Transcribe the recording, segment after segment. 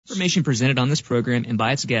Information presented on this program and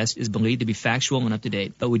by its guests is believed to be factual and up to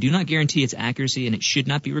date, but we do not guarantee its accuracy, and it should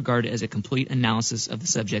not be regarded as a complete analysis of the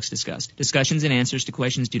subjects discussed. Discussions and answers to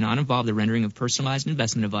questions do not involve the rendering of personalized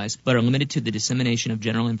investment advice, but are limited to the dissemination of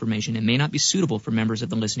general information and may not be suitable for members of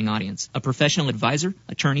the listening audience. A professional advisor,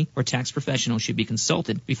 attorney, or tax professional should be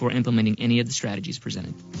consulted before implementing any of the strategies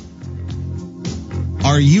presented.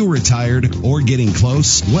 Are you retired or getting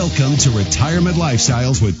close? Welcome to Retirement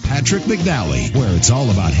Lifestyles with Patrick McNally, where it's all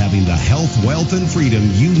about having the health, wealth, and freedom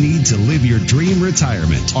you need to live your dream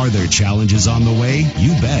retirement. Are there challenges on the way?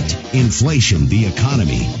 You bet. Inflation, the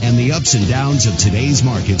economy, and the ups and downs of today's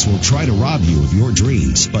markets will try to rob you of your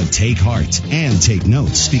dreams. But take heart and take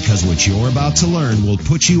notes, because what you're about to learn will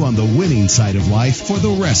put you on the winning side of life for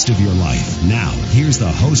the rest of your life. Now, here's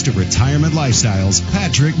the host of Retirement Lifestyles,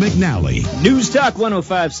 Patrick McNally. News Talk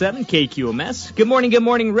 105.7 KQMS. Good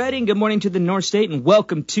morning, Reading. Good morning to the North State, and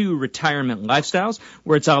welcome to Retirement Lifestyles,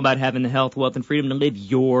 where it's all about having the health, wealth, and freedom to live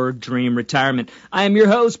your dream retirement. I am your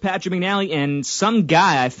host, Patrick McNally, and some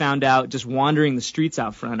guy I found out just wandering the streets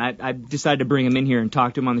out front. I decided to bring him in here and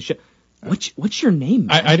talk to him on the show. What's your name,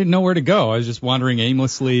 man? I didn't know where to go. I was just wandering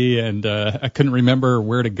aimlessly, and I couldn't remember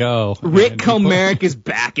where to go. Rick Comerick is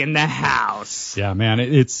back in the house. Yeah, man.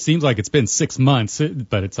 It seems like it's been 6 months,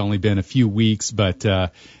 but it's only been a few weeks. But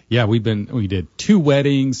yeah, we did 2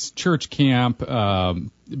 weddings, church camp,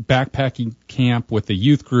 backpacking camp with the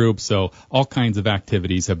youth group. So all kinds of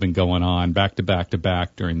activities have been going on back to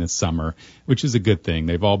back during this summer, which is a good thing.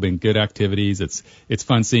 They've all been good activities. It's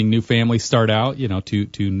fun seeing new families start out,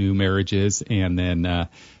 two new marriages, and then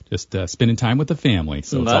just spending time with the family.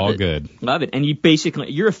 So it's all good. Love it. And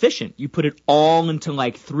you're efficient. You put it all into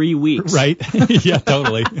like 3 weeks. Right. Yeah,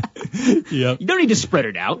 totally. Yep. You don't need to spread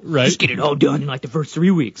it out. Right. Just get it all done in like the first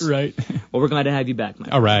 3 weeks. Right. Well, we're glad to have you back,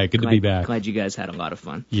 Mike. All right. Good to be back. Glad you guys had a lot of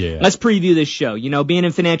fun. Yeah. Let's preview this show. Being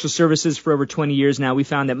in financial services for over 20 years now, we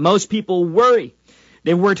found that most people worry.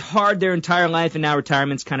 They've worked hard their entire life, and now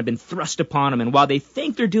retirement's kind of been thrust upon them. And while they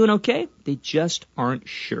think they're doing okay, they just aren't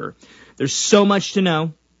sure. There's so much to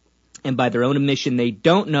know. And by their own admission, they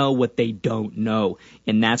don't know what they don't know.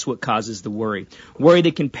 And that's what causes the worry. Worry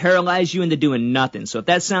that can paralyze you into doing nothing. So if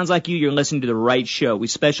that sounds like you're listening to the right show. We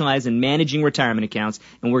specialize in managing retirement accounts,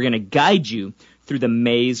 and we're going to guide you through the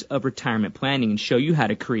maze of retirement planning and show you how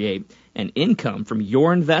to create an income from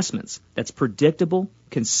your investments that's predictable,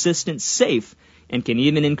 consistent, safe, and can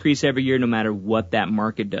even increase every year no matter what that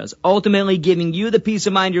market does. Ultimately giving you the peace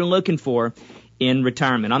of mind you're looking for in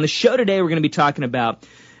retirement. On the show today, we're going to be talking about,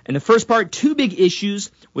 in the first part, 2 big issues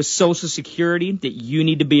with Social Security that you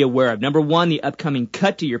need to be aware of. Number 1, the upcoming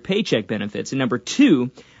cut to your paycheck benefits. And number 2,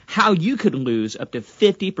 how you could lose up to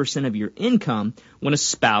 50% of your income when a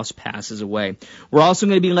spouse passes away. We're also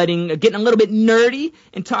going to be getting a little bit nerdy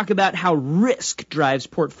and talk about how risk drives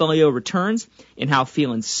portfolio returns and how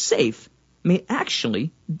feeling safe may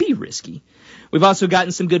actually be risky. We've also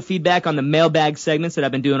gotten some good feedback on the mailbag segments that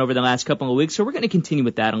I've been doing over the last couple of weeks, so we're going to continue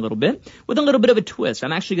with that a little bit, with a little bit of a twist.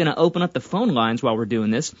 I'm actually going to open up the phone lines while we're doing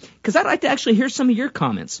this, because I'd like to actually hear some of your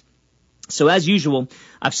comments. So as usual,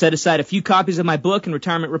 I've set aside a few copies of my book and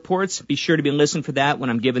retirement reports. Be sure to be listening for that when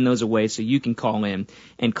I'm giving those away so you can call in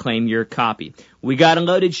and claim your copy. We got a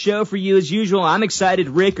loaded show for you as usual. I'm excited.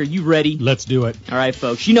 Rick, are you ready? Let's do it. All right,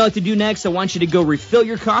 folks. You know what to do next. I want you to go refill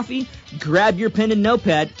your coffee, grab your pen and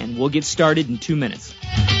notepad, and we'll get started in 2 minutes.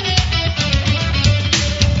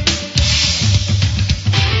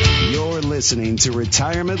 You're listening to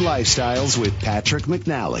Retirement Lifestyles with Patrick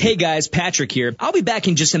McNally. Hey guys, Patrick here. I'll be back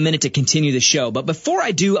in just a minute to continue the show, but before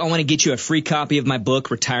I do, I want to get you a free copy of my book,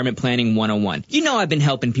 Retirement Planning 101. You know I've been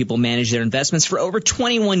helping people manage their investments for over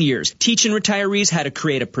 21 years, teaching retirees how to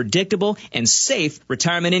create a predictable and safe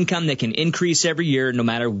retirement income that can increase every year no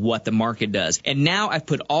matter what the market does. And now I've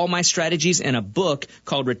put all my strategies in a book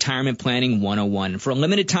called Retirement Planning 101. For a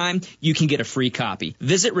limited time, you can get a free copy.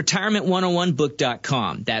 Visit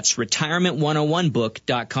retirement101book.com. That's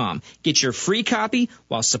retirement101book.com. Get your free copy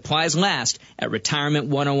while supplies last at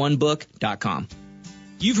retirement101book.com.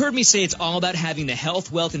 You've heard me say it's all about having the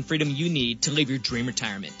health, wealth, and freedom you need to live your dream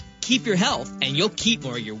retirement. Keep your health, and you'll keep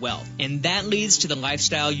more of your wealth. And that leads to the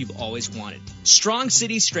lifestyle you've always wanted. Strong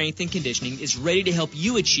City Strength and Conditioning is ready to help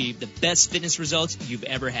you achieve the best fitness results you've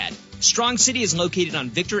ever had. Strong City is located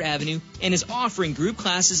on Victor Avenue and is offering group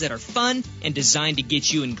classes that are fun and designed to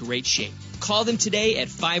get you in great shape. Call them today at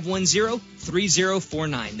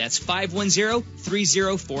 510-3049. That's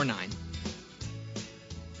 510-3049.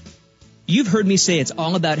 You've heard me say it's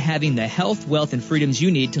all about having the health, wealth, and freedoms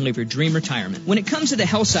you need to live your dream retirement. When it comes to the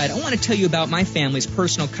health side, I want to tell you about my family's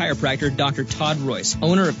personal chiropractor, Dr. Todd Royce,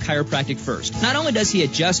 owner of Chiropractic First. Not only does he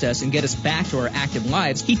adjust us and get us back to our active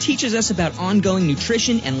lives, he teaches us about ongoing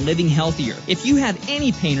nutrition and living healthier. If you have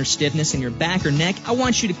any pain or stiffness in your back or neck, I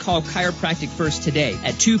want you to call Chiropractic First today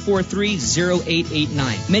at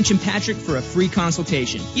 243-0889. Mention Patrick for a free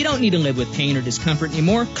consultation. You don't need to live with pain or discomfort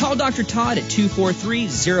anymore. Call Dr. Todd at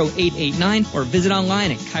 243-0889 or visit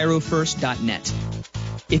online at chirofirst.net.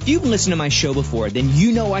 If you've listened to my show before, then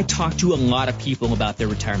you know I talk to a lot of people about their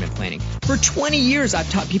retirement planning. For 20 years, I've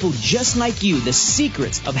taught people just like you the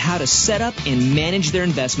secrets of how to set up and manage their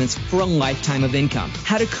investments for a lifetime of income,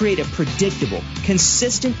 how to create a predictable,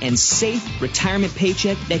 consistent, and safe retirement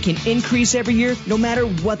paycheck that can increase every year no matter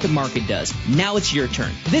what the market does. Now it's your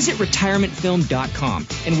turn. Visit retirementfilm.com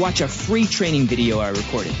and watch a free training video I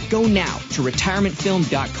recorded. Go now to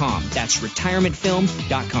retirementfilm.com. That's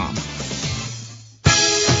retirementfilm.com.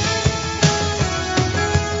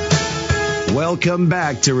 Welcome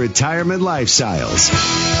back to Retirement Lifestyles.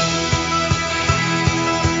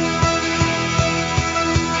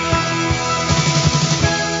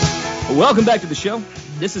 Welcome back to the show.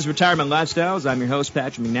 This is Retirement Lifestyles. I'm your host,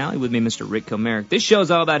 Patrick McNally. With me, Mr. Rick Comerick. This show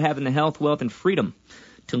is all about having the health, wealth, and freedom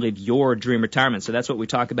to live your dream retirement. So that's what we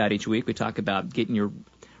talk about each week. We talk about getting your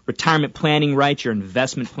retirement planning right, your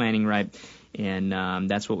investment planning right. And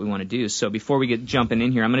that's what we want to do. So before we get jumping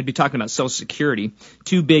in here, I'm going to be talking about Social Security.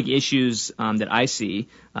 Two big issues that I see.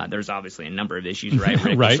 There's obviously a number of issues, right,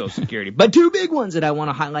 Rick, right. with Social Security. But two big ones that I want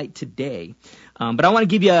to highlight today. But I want to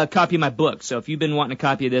give you a copy of my book. So if you've been wanting a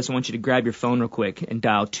copy of this, I want you to grab your phone real quick and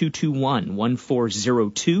dial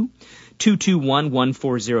 221-1402.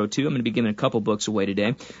 221-1402. I'm going to be giving a couple books away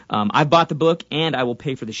today. I bought the book, and I will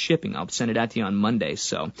pay for the shipping. I'll send it out to you on Monday.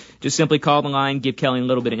 So just simply call the line, give Kelly a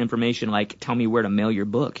little bit of information, like tell me where to mail your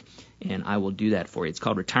book, and I will do that for you. It's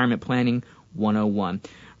called Retirement Planning 101.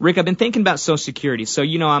 Rick, I've been thinking about Social Security. So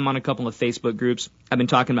you know I'm on a couple of Facebook groups. I've been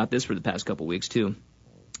talking about this for the past couple weeks, too.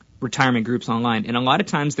 Retirement groups online. And a lot of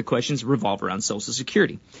times the questions revolve around Social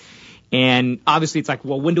Security. And obviously it's like,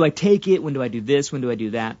 well, when do I take it? When do I do this? When do I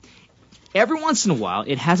do that? Every once in a while,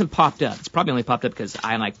 it hasn't popped up. It's probably only popped up because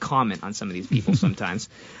I comment on some of these people sometimes.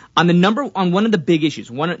 On one of the big issues,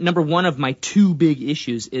 number one of my two big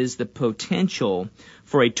issues is the potential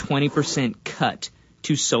for a 20% cut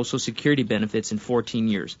to Social Security benefits in 14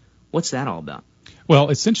 years. What's that all about? Well,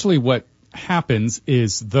 essentially what happens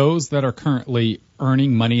is those that are currently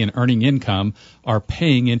earning money and earning income are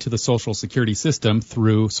paying into the Social Security system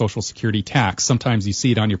through Social Security tax. Sometimes you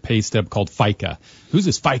see it on your pay stub called FICA. Who's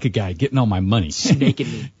this FICA guy getting all my money? Snaking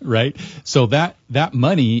me. Right? So that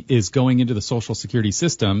money is going into the Social Security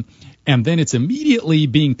system, and then it's immediately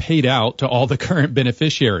being paid out to all the current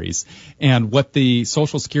beneficiaries. And what the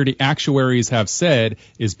Social Security actuaries have said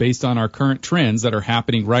is based on our current trends that are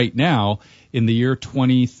happening right now in the year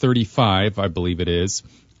 2035, I believe it is,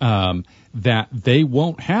 that they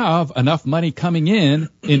won't have enough money coming in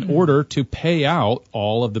order to pay out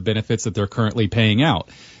all of the benefits that they're currently paying out.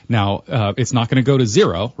 Now, it's not going to go to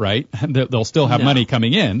zero, right? They'll still have money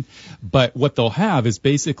coming in, but what they'll have is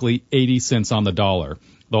basically 80 cents on the dollar.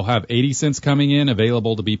 They'll have 80 cents coming in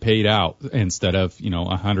available to be paid out instead of,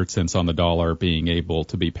 100 cents on the dollar being able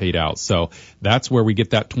to be paid out. So that's where we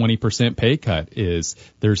get that 20% pay cut is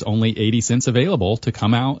there's only 80 cents available to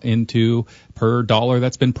come out into per dollar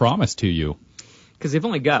that's been promised to you. Because they've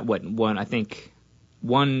only got, three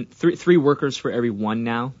workers for every one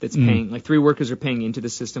now that's paying. Like 3 workers are paying into the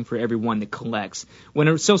system for every one that collects. When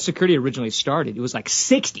Social Security originally started, it was like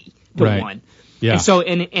 60 to 1. Yeah. And so,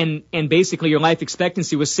 and basically your life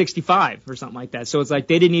expectancy was 65 or something like that. So it's like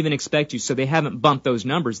they didn't even expect you. So they haven't bumped those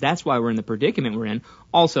numbers. That's why we're in the predicament we're in.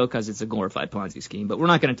 Also because it's a glorified Ponzi scheme. But we're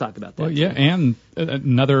not going to talk about that. Well, yeah, and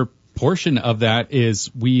another portion of that is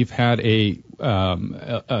we've had a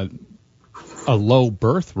low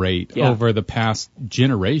birth rate over the past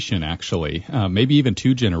generation, actually, maybe even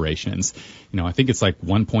 2 generations. I think it's like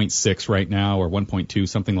 1.6 right now or 1.2,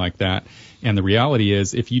 something like that. And the reality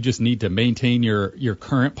is if you just need to maintain your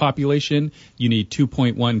current population, you need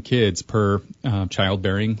 2.1 kids per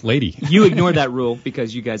childbearing lady. You ignore that rule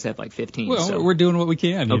because you guys have like 15. Well, so. We're doing what we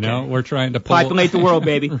can, We're trying to populate the world,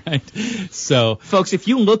 baby. Right. So, folks, if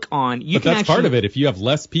you look on, but that's part of it. If you have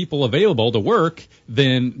less people available to work,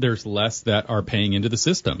 then there's less that are paying into the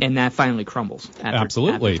system. And that finally crumbles.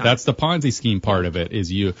 Absolutely. That's the Ponzi scheme part of it,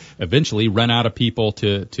 is you eventually run out of people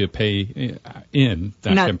to pay in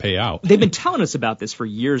that can pay out. They've been telling us about this for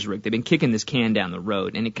years, Rick. They've been kicking this can down the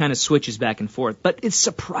road, and it kind of switches back and forth. But it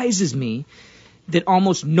surprises me that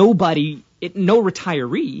almost no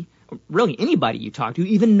retiree really anybody you talk to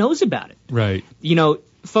even knows about it. Right. You know,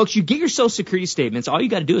 folks, you get your Social Security statements. All you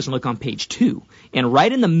got to do is look on page 2, and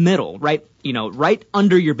right in the middle, right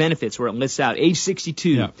under your benefits where it lists out age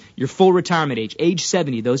 62, your full retirement age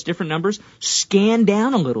 70, those different numbers, scan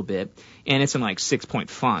down a little bit, and it's in like 6-point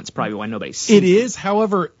fonts, probably why nobody sees it. It is,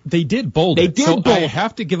 however, they did bold it. So I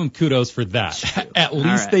have to give them kudos for that. At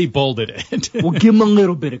least they bolded it. We'll give them a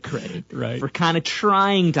little bit of credit for kind of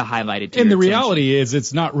trying to highlight it to And your the attention. reality is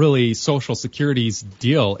it's not really Social Security's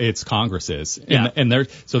deal, it's Congress's. And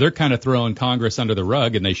they're kind of throwing Congress under the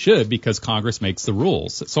rug, and they should, because Congress makes the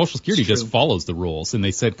rules. Social Security just follows the rules. And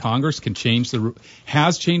they said Congress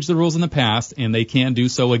has changed the rules in the past, and they can do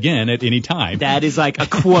so again at any time. That is like a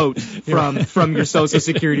quote from your Social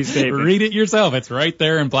Security statement. Read it yourself. It's right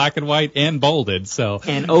there in black and white and bolded.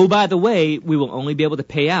 And oh, by the way, we will only be able to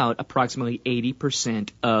pay out approximately 80%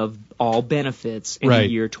 of all benefits in the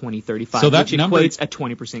year 2035, so that which equates a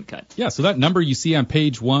 20% cut. Yeah, so that number you see on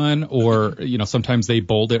page 1, or sometimes they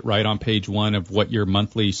bold it right on page 1 of what your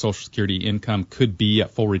monthly Social Security income could be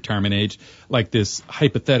at full retirement age, like this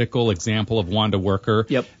hypothetical example of Wanda Worker.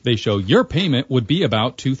 Yep. They show your payment would be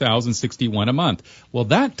about $2,061 a month. Well,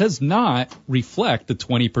 that does not reflect the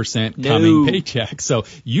 20% coming paycheck. So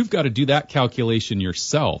you've got to do that calculation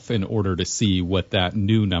yourself in order to see what that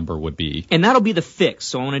new number would be. And that'll be the fix.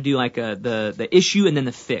 So I want to do like the issue and then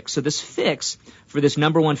the fix. So this fix for this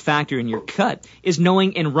number one factor in your cut is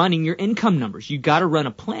knowing and running your income numbers. You got to run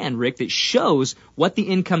a plan, Rick, that shows what the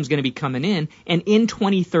income's going to be coming in, and in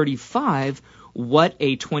 2035, what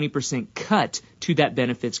a 20% cut to that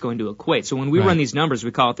benefit's going to equate. So when we run these numbers, we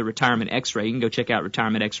call it the Retirement X-ray. You can go check out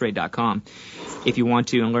retirementxray.com if you want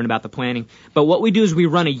to and learn about the planning. But what we do is we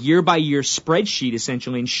run a year-by-year spreadsheet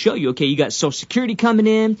essentially and show you, okay, you got Social Security coming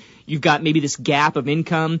in, you've got maybe this gap of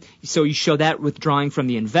income, so you show that withdrawing from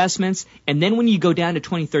the investments, and then when you go down to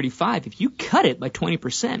 2035, if you cut it by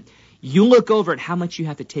 20%, you look over at how much you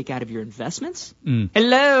have to take out of your investments.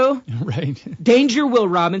 Hello. Right. Danger, Will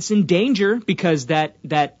Robinson, danger, because that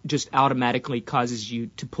just automatically causes you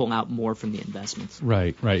to pull out more from the investments.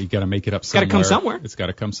 Right. You got to make it up somewhere. It's got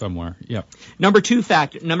to come somewhere. Yep. Number two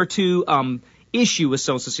issue with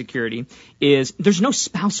Social Security is there's no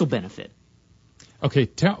spousal benefit. Okay,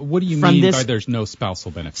 what do you mean by there's no spousal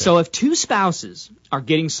benefit? So if two spouses are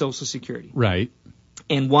getting Social Security, right,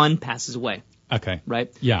 and one passes away, okay,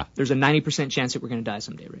 right, yeah, there's a 90% chance that we're going to die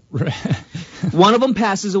someday, right? One of them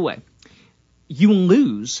passes away. You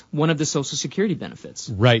lose one of the Social Security benefits.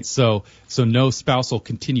 Right. So no spousal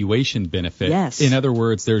continuation benefit. Yes. In other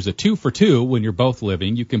words, there's a 2 for 2 when you're both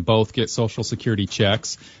living. You can both get Social Security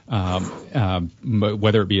checks,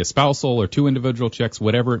 whether it be a spousal or 2 individual checks,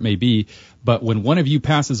 whatever it may be. But when one of you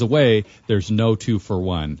passes away, there's no 2 for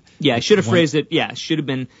 1. Yeah, I should have phrased it. Yeah, should have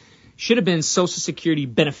been Social Security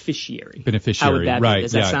beneficiary. How would that be?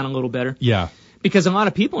 Does that sound a little better? Yeah. Because a lot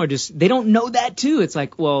of people they don't know that too. It's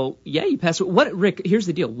like, well, yeah, you pass away. Rick, here's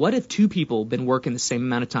the deal. What if two people been working the same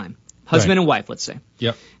amount of time? Husband and wife, let's say.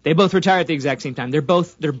 Yep. They both retire at the exact same time. They're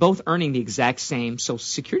both earning the exact same Social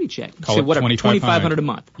Security check. Call it $2,500 a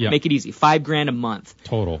month. Yep. Make it easy. $5,000 a month.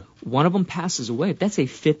 Total. One of them passes away. That's a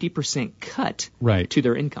 50% cut to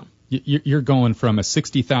their income. You're going from a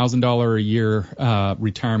 $60,000 a year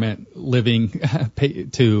retirement living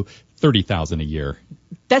to $30,000 a year.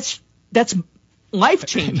 That's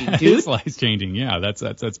life-changing, dude. It is life-changing, yeah.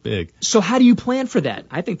 That's big. So how do you plan for that?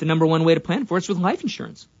 I think the number one way to plan for it is with life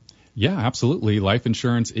insurance. Yeah, absolutely. Life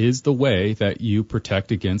insurance is the way that you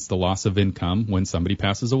protect against the loss of income when somebody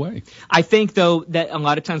passes away. I think, though, that a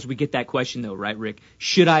lot of times we get that question, though, right, Rick?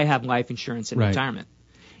 Should I have life insurance in retirement?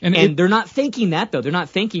 And they're not thinking that, though. They're not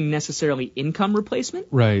thinking necessarily income replacement.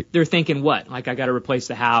 Right. They're thinking what? Like, I got to replace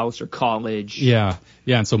the house or college. Yeah.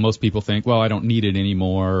 And so most people think, well, I don't need it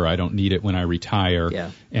anymore, or I don't need it when I retire.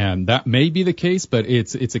 Yeah. And that may be the case, but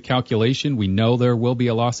it's a calculation. We know there will be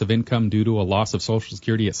a loss of income due to a loss of Social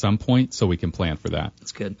Security at some point, so we can plan for that.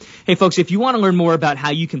 That's good. Hey, folks, if you want to learn more about how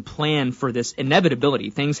you can plan for this inevitability,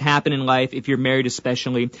 things happen in life, if you're married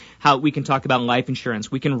especially, how we can talk about life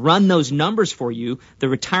insurance. We can run those numbers for you. The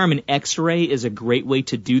Retirement X-ray is a great way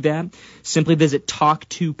to do that. Simply visit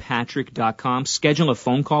talktopatrick.com. Schedule a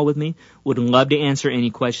phone call with me. Would love to answer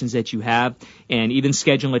any questions that you have, and even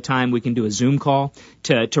schedule a time we can do a Zoom call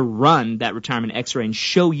to run that Retirement X-ray and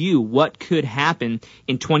show you what could happen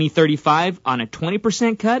in 2035 on a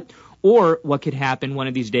 20% cut, or what could happen one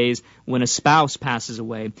of these days when a spouse passes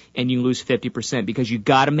away and you lose 50%, because you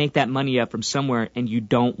got to make that money up from somewhere and you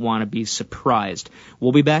don't want to be surprised.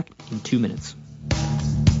 We'll be back in 2 minutes.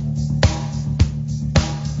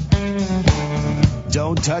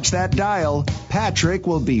 Don't touch that dial. Patrick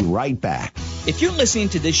will be right back. If you're listening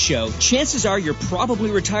to this show, chances are you're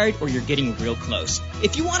probably retired or you're getting real close.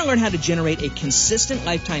 If you want to learn how to generate a consistent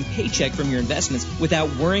lifetime paycheck from your investments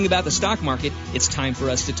without worrying about the stock market, it's time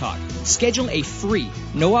for us to talk. Schedule a free,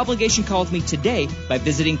 no-obligation call with me today by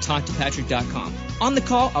visiting TalkToPatrick.com. On the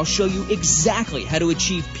call, I'll show you exactly how to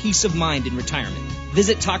achieve peace of mind in retirement.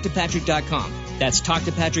 Visit TalkToPatrick.com. That's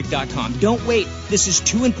TalkToPatrick.com. Don't wait. This is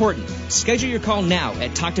too important. Schedule your call now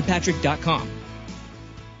at TalkToPatrick.com.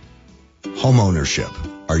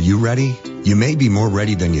 Homeownership. Are you ready? You may be more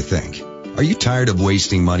ready than you think. Are you tired of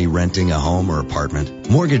wasting money renting a home or apartment?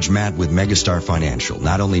 Mortgage Matt with Megastar Financial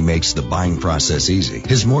not only makes the buying process easy,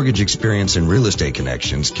 his mortgage experience and real estate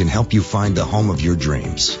connections can help you find the home of your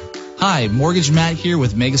dreams. Hi, Mortgage Matt here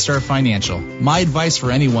with Megastar Financial. My advice for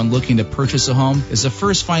anyone looking to purchase a home is to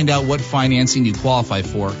first find out what financing you qualify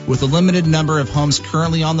for. With a limited number of homes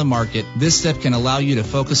currently on the market, this step can allow you to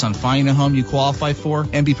focus on finding a home you qualify for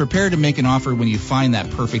and be prepared to make an offer when you find that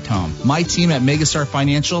perfect home. My team at Megastar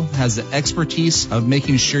Financial has the expertise of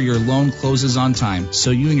making sure your loan closes on time so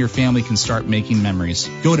you and your family can start making memories.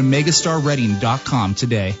 Go to megastarreading.com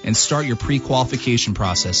today and start your pre-qualification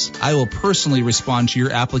process. I will personally respond to your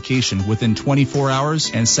application within 24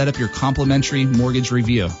 hours and set up your complimentary mortgage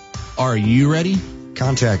review. Are you ready?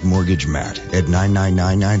 Contact Mortgage Matt at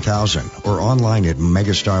 999-9000 or online at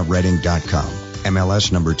megastarreading.com.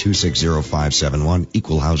 MLS number 260571,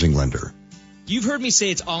 Equal Housing Lender. You've heard me say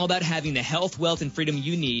it's all about having the health, wealth, and freedom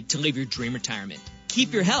you need to live your dream retirement.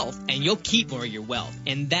 Keep your health, and you'll keep more of your wealth.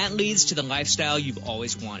 And that leads to the lifestyle you've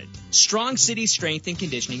always wanted. Strong City Strength and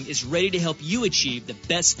Conditioning is ready to help you achieve the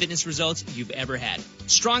best fitness results you've ever had.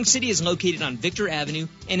 Strong City is located on Victor Avenue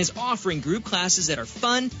and is offering group classes that are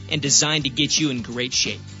fun and designed to get you in great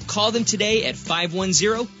shape. Call them today at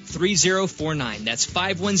 510-3049. That's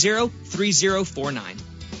 510-3049.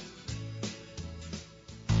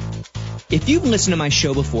 If you've listened to my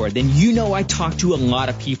show before, then you know I talk to a lot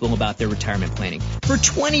of people about their retirement planning. For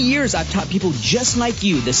 20 years, I've taught people just like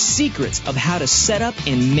you the secrets of how to set up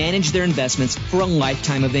and manage their investments for a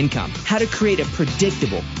lifetime of income, how to create a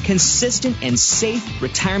predictable, consistent, and safe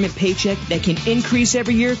retirement paycheck that can increase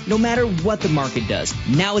every year no matter what the market does.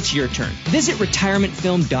 Now it's your turn. Visit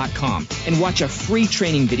retirementfilm.com and watch a free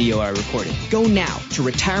training video I recorded. Go now to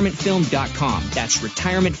retirementfilm.com. That's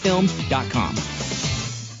retirementfilm.com.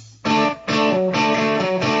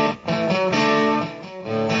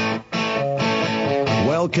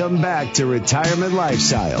 Welcome back to Retirement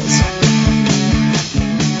Lifestyles.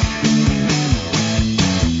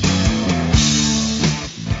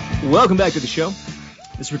 Welcome back to the show.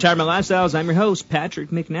 This is Retirement Lifestyles. I'm your host,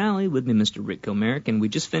 Patrick McNally, with me, Mr. Rick Comerick, and we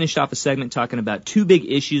just finished off a segment talking about two big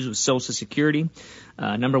issues with Social Security.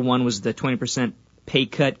 Number one was the 20% pay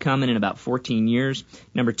cut coming in about 14 years.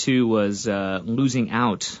 Number two was losing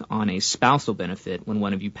out on a spousal benefit when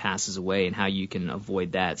one of you passes away and how you can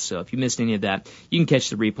avoid that. So if you missed any of that, you can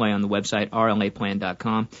catch the replay on the website,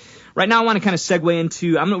 rlaplan.com. Right now I want to kind of segue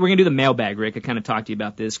into, we're going to do the mailbag, Rick. I kind of talked to you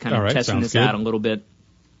about this, kind of testing this out a little bit.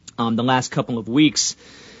 The last couple of weeks,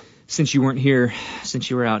 since you weren't here, since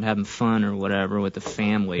you were out having fun or whatever with the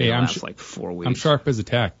family, the last like 4 weeks. I'm sharp as a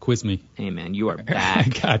tack. Quiz me. Hey, man, you are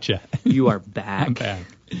back. Gotcha. You are back. I'm back.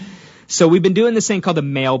 So we've been doing this thing called the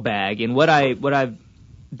mailbag, and what I've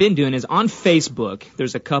been doing is on Facebook,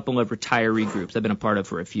 there's a couple of retiree groups I've been a part of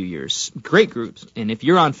for a few years. Great groups. And if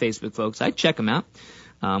you're on Facebook, folks, I'd check them out.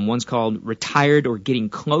 One's called Retired or Getting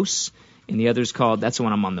Close, and the other's called, that's the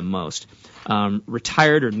one I'm on the most,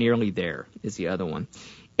 Retired or Nearly There is the other one.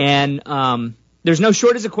 And there's no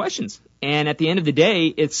shortage of questions. And at the end of the day,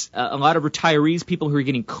 it's a lot of retirees, people who are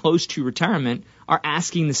getting close to retirement, are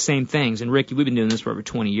asking the same things. And, Rick, we've been doing this for over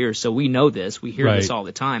 20 years, so we know this. We hear this all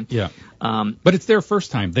the time. Yeah. But it's their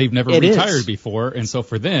first time. They've never retired before. And so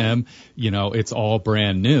for them, it's all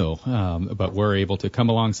brand new. But we're able to come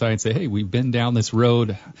alongside and say, hey, we've been down this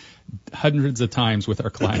road hundreds of times with our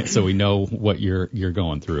clients, so we know what you're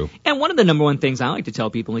going through. And one of the number one things I like to tell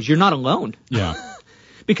people is you're not alone. Yeah.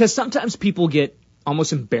 Because sometimes people get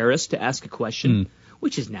almost embarrassed to ask a question,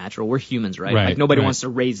 which is natural. We're humans, right? Like nobody wants to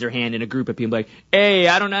raise their hand in a group of people like, hey,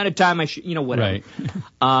 I don't know how to tie my whatever.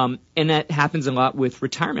 Right. And that happens a lot with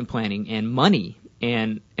retirement planning and money.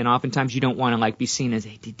 And oftentimes you don't want to like be seen as,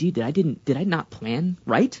 hey, did I not plan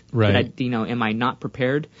right? Right. Am I not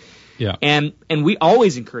prepared? Yeah. And we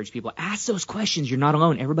always encourage people, ask those questions. You're not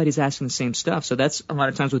alone. Everybody's asking the same stuff. So that's a lot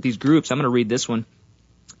of times with these groups. I'm going to read this one.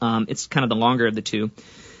 It's kind of the longer of the two.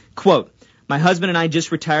 Quote, my husband and I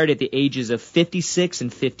just retired at the ages of 56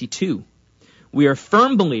 and 52. We are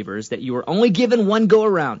firm believers that you are only given one go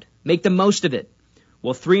around. Make the most of it.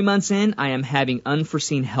 Well, 3 months in, I am having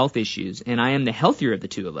unforeseen health issues, and I am the healthier of the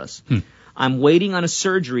two of us. I'm waiting on a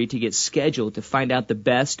surgery to get scheduled to find out the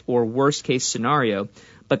best or worst case scenario,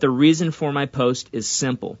 but the reason for my post is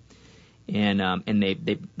simple. And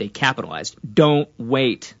they capitalized. Don't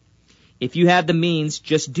wait. If you have the means,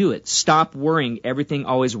 just do it. Stop worrying. Everything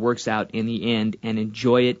always works out in the end, and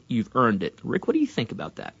enjoy it. You've earned it. Rick, what do you think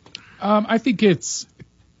about that? I think it's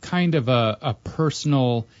kind of a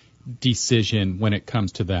personal decision when it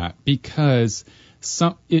comes to that, because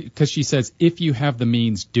she says, if you have the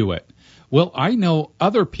means, do it. Well, I know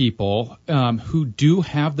other people who do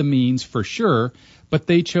have the means for sure, but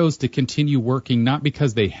they chose to continue working not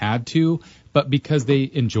because they had to, but because they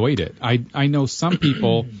enjoyed it. I know some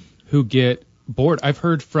people who get bored. I've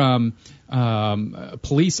heard from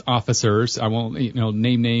police officers, I won't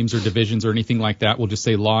name names or divisions or anything like that, we'll just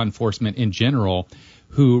say law enforcement in general,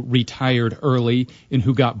 who retired early and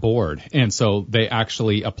who got bored. And so they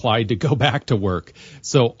actually applied to go back to work.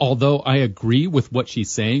 So although I agree with what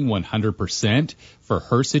she's saying 100% for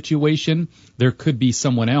her situation, there could be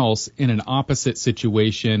someone else in an opposite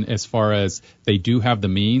situation as far as they do have the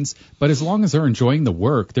means. But as long as they're enjoying the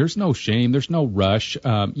work, there's no shame. There's no rush.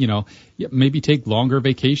 Maybe take longer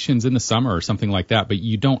vacations in the summer or something like that. But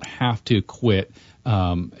you don't have to quit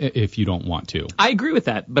if you don't want to. I agree with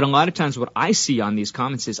that, but a lot of times what I see on these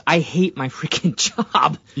comments is, I hate my freaking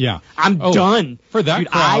job. Yeah. I'm done. For that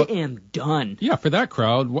Dude, crowd, I am done. Yeah, for that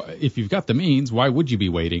crowd, if you've got the means, why would you be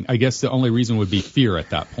waiting? I guess the only reason would be fear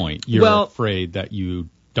at that point. You're afraid that you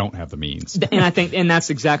don't have the means. And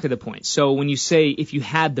that's exactly the point. So when you say, if you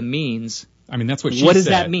had the means, I mean, that's what she said. What does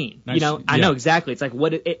that mean? Nice, I know exactly. It's like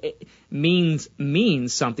what it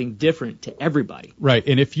means something different to everybody. Right.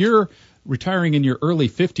 And if you're retiring in your early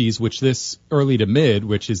 50s, which this early to mid,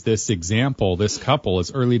 which is this example, this couple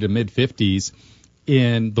is early to mid 50s,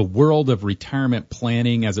 in the world of retirement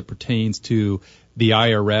planning as it pertains to the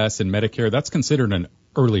IRS and Medicare, that's considered an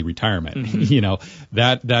early retirement. Mm-hmm.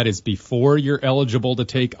 That is before you're eligible to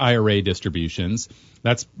take IRA distributions.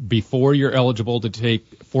 That's before you're eligible to take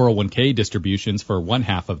 401k distributions for one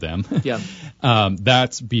half of them. Yeah.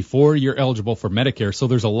 That's before you're eligible for Medicare. So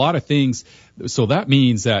there's a lot of things. So that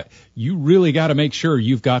means that you really got to make sure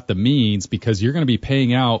you've got the means, because you're going to be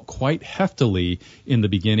paying out quite heftily in the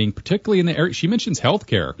beginning, particularly in the area. She mentions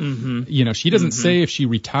healthcare. Mm-hmm. She doesn't say if she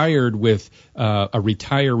retired with a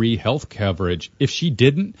retiree health coverage. If she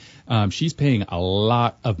didn't, she's paying a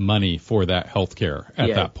lot of money for that healthcare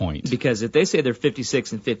at that point. Because if they say they're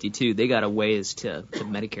 56 and 52, they got a ways to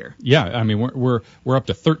Medicare. Yeah, I mean we're up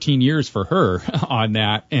to 13 years for her on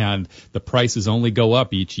that, and the prices only go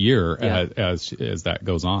up each year as that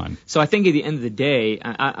goes on. So I think at the end of the day,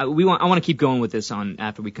 I want to keep going with this on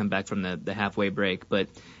after we come back from the halfway break. But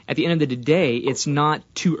at the end of the day, it's not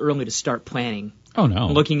too early to start planning. Oh no,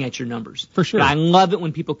 looking at your numbers for sure. I love it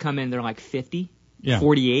when people come in, they're like 50,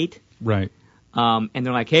 48, right. And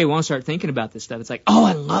they're like, hey, we want to start thinking about this stuff. It's like, oh,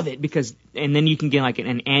 I love it, and then you can get like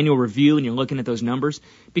an annual review and you're looking at those numbers,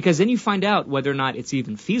 because then you find out whether or not it's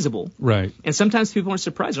even feasible. Right. And sometimes people are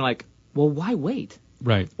surprised. They're like, well, why wait?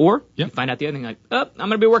 Right. Or you find out the other thing, like, oh, I'm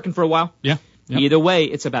going to be working for a while. Yeah. Yep. Either way,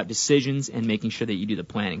 it's about decisions and making sure that you do the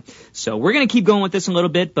planning. So we're going to keep going with this a little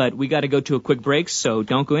bit, but we got to go to a quick break, so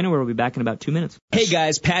don't go anywhere. We'll be back in about 2 minutes. Hey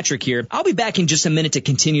guys, Patrick here. I'll be back in just a minute to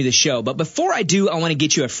continue the show, but before I do, I want to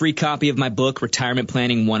get you a free copy of my book, Retirement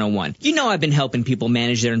Planning 101. You know I've been helping people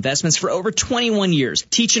manage their investments for over 21 years,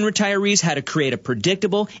 teaching retirees how to create a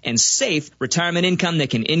predictable and safe retirement income that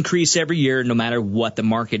can increase every year no matter what the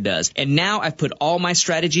market does. And now I've put all my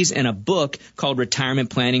strategies in a book called Retirement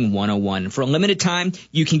Planning 101. For a limited time,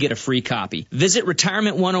 you can get a free copy. Visit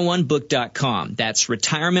retirement101book.com. That's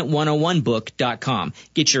retirement101book.com.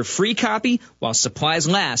 Get your free copy while supplies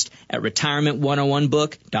last at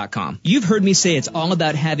retirement101book.com. You've heard me say it's all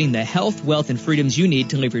about having the health, wealth, and freedoms you need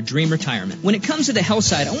to live your dream retirement. When it comes to the health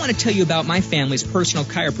side, I want to tell you about my family's personal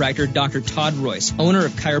chiropractor, Dr. Todd Royce, owner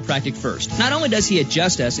of Chiropractic First. Not only does he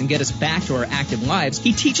adjust us and get us back to our active lives,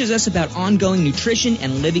 he teaches us about ongoing nutrition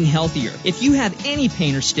and living healthier. If you have any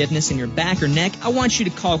pain or stiffness in your back or neck, I want you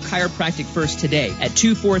to call Chiropractic First today at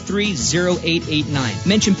 243-0889.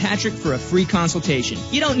 Mention Patrick for a free consultation.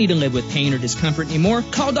 You don't need to live with pain or discomfort anymore.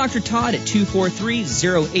 Call Dr. Todd at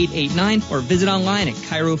 243-0889 or visit online at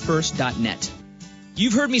chirofirst.net.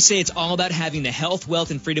 You've heard me say it's all about having the health, wealth,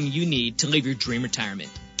 and freedom you need to live your dream retirement.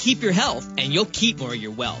 Keep your health, and you'll keep more of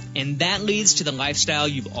your wealth. And that leads to the lifestyle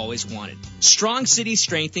you've always wanted. Strong City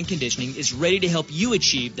Strength and Conditioning is ready to help you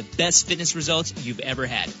achieve the best fitness results you've ever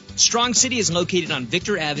had. Strong City is located on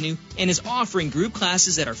Victor Avenue and is offering group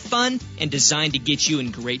classes that are fun and designed to get you in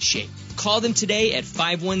great shape. Call them today at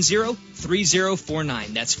 510-3049.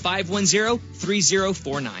 That's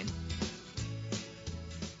 510-3049.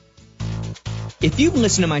 If you've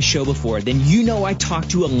listened to my show before, then you know I talk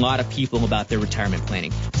to a lot of people about their retirement planning.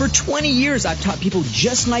 For 20 years, I've taught people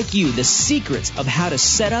just like you the secrets of how to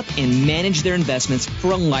set up and manage their investments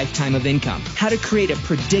for a lifetime of income, how to create a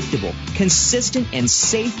predictable, consistent, and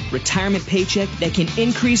safe retirement paycheck that can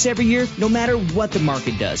increase every year no matter what the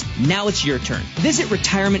market does. Now it's your turn. Visit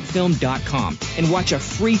retirementfilm.com and watch a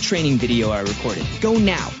free training video I recorded. Go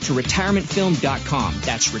now to retirementfilm.com.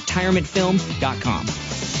 That's retirementfilm.com.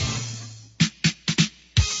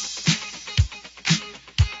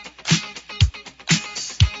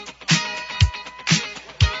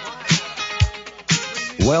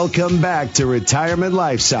 Welcome back to Retirement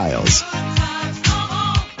Lifestyles.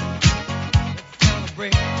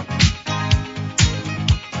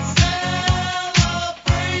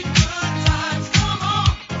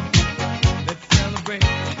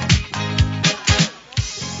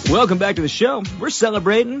 Welcome back to the show. We're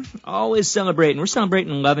celebrating, always celebrating. We're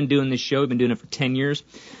celebrating loving doing this show. We've been doing it for 10 years.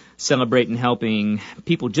 Celebrating helping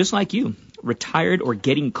people just like you, retired or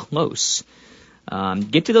getting close.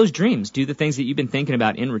 Get to those dreams. Do the things that you've been thinking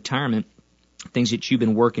about in retirement, things that you've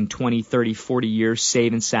been working 20, 30, 40 years,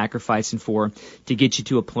 saving, sacrificing for, to get you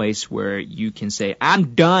to a place where you can say,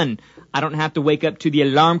 I'm done. I don't have to wake up to the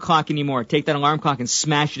alarm clock anymore. Take that alarm clock and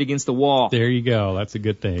smash it against the wall. There you go. That's a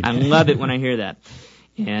good thing. I love it when I hear that.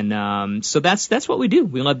 And so that's what we do.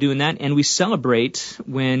 We love doing that, and we celebrate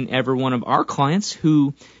whenever one of our clients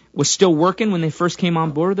who was still working when they first came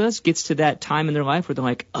on board with us gets to that time in their life where they're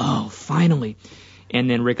like, oh, finally. And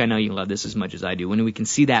then, Rick, I know you love this as much as I do. When we can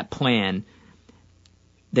see that plan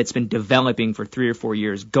that's been developing for 3 or 4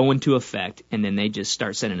 years go into effect, and then they just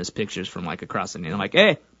start sending us pictures from like across the nation. They're like,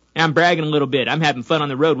 hey, I'm bragging a little bit. I'm having fun on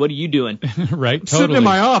the road. What are you doing? Right, I'm totally. sitting in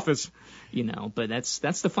my office. You know, but that's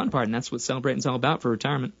the fun part, and that's what celebrating's all about for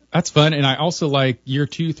retirement. That's fun, and I also like year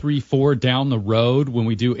 2, 3, 4 down the road when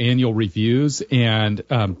we do annual reviews and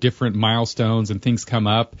different milestones and things come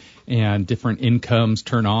up and different incomes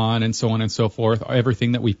turn on and so on and so forth,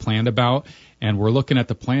 everything that we planned about, and we're looking at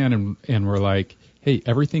the plan and we're like, hey,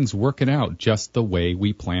 everything's working out just the way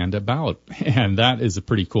we planned about, and that is a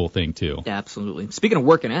pretty cool thing too. Absolutely. Speaking of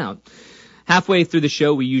working out, halfway through the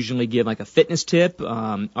show, we usually give like a fitness tip.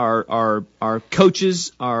 Our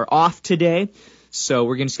coaches are off today, so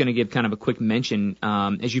we're just going to give kind of a quick mention.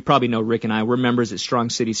 As you probably know, Rick and I, we're members at Strong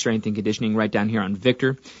City Strength and Conditioning right down here on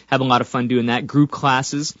Victor. Have a lot of fun doing that, group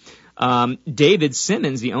classes. David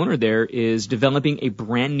Simmons, the owner there, is developing a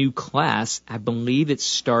brand new class. I believe it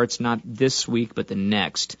starts not this week, but the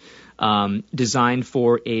next, designed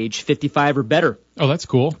for age 55 or better. Oh, that's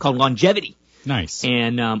cool. Called Longevity. Nice.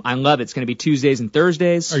 And I love it. It's going to be Tuesdays and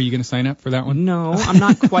Thursdays. Are you going to sign up for that one? No, I'm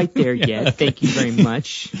not quite there yet. Thank you very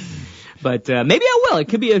much. But maybe I will. It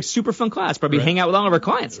could be a super fun class. Probably hang out with all of our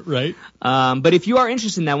clients. Right. But if you are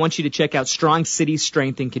interested in that, I want you to check out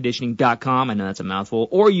StrongCityStrengthAndConditioning.com. I know that's a mouthful.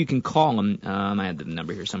 Or you can call them. I have the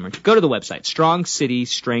number here somewhere. Go to the website, Strong City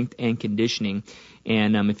Strength and Conditioning.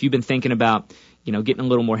 And if you've been thinking about, getting a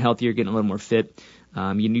little more healthier, getting a little more fit,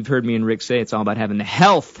 you've heard me and Rick say it's all about having the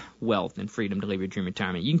health, wealth, and freedom to live your dream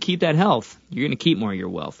retirement. You can keep that health. You're going to keep more of your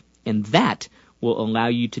wealth. And that will allow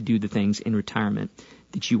you to do the things in retirement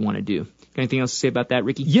that you want to do. Got anything else to say about that,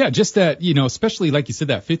 Ricky? Yeah, just that, especially like you said,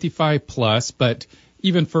 that 55 plus, but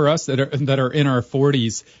even for us that are in our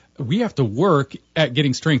 40s, we have to work at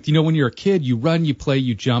getting strength. When you're a kid, you run, you play,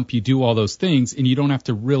 you jump, you do all those things, and you don't have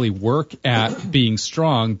to really work at being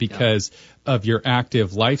strong because of your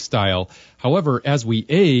active lifestyle. However, as we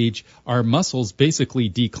age, our muscles basically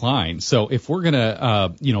decline. So if we're going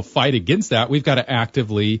to, fight against that, we've got to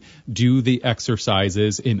actively do the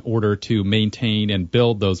exercises in order to maintain and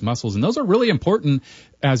build those muscles. And those are really important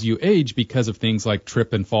as you age because of things like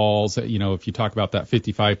trip and falls. If you talk about that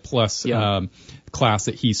 55 plus class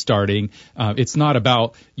that he's starting, it's not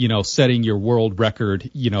about, setting your world record,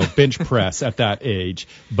 bench press at that age,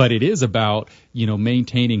 but it is about,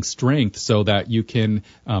 maintaining strength so that you can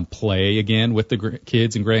play again with the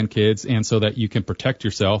kids and grandkids, and so that you can protect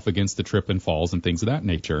yourself against the trip and falls and things of that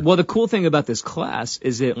nature. Well, the cool thing about this class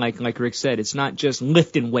is that, like Rick said, it's not just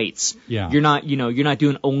lifting weights. Yeah. You're not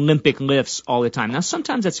doing Olympic lifts all the time. Now,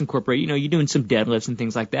 sometimes that's incorporated. You're doing some deadlifts and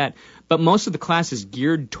things like that. But most of the class is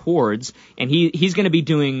geared towards, and he's going to be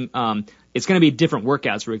doing. It's going to be different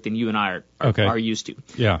workouts, Rick, than you and I are used to.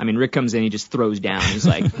 Yeah. I mean, Rick comes in, he just throws down. He's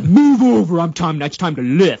like, move over, it's time to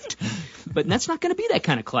lift. But that's not going to be that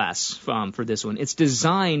kind of class for this one. It's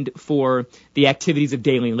designed for the activities of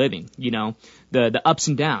daily living, the ups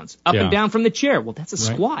and downs. Up and down from the chair. Well, that's a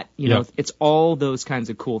squat. It's all those kinds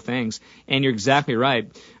of cool things. And you're exactly right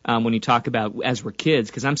when you talk about as we're kids,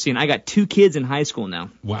 because I got 2 kids in high school now.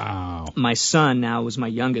 Wow. My son now was my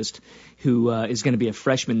youngest. who is going to be a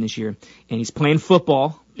freshman this year, and he's playing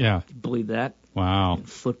football. Yeah. Believe that? Wow.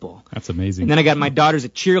 Football. That's amazing. And then I got my daughter's a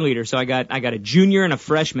cheerleader, so I got a junior and a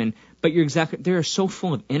freshman. But they're so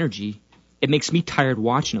full of energy. It makes me tired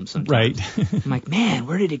watching them sometimes. Right. I'm like, man,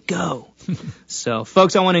 where did it go? So,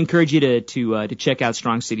 folks, I want to encourage you to check out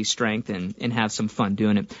Strong City Strength and have some fun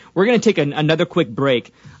doing it. We're going to take another quick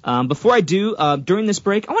break. Before I do, during this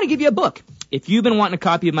break, I want to give you a book. If you've been wanting a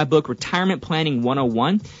copy of my book, Retirement Planning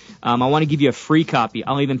 101, I want to give you a free copy.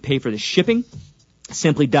 I'll even pay for the shipping.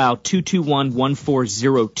 Simply dial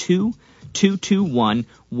 221-1402.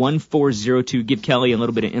 221-1402. Give Kelly a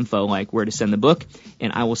little bit of info like where to send the book,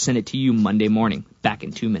 and I will send it to you Monday morning. Back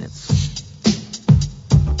in 2 minutes.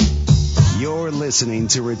 You're listening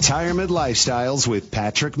to Retirement Lifestyles with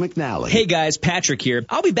Patrick McNally. Hey guys, Patrick here.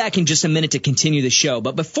 I'll be back in just a minute to continue the show,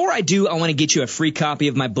 but before I do, I want to get you a free copy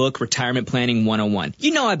of my book, Retirement Planning 101. You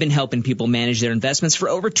know I've been helping people manage their investments for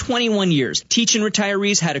over 21 years, teaching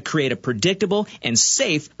retirees how to create a predictable and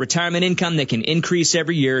safe retirement income that can increase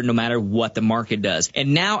every year no matter what the market does.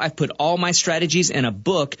 And now I've put all my strategies in a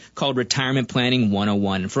book called Retirement Planning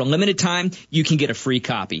 101. For a limited time, you can get a free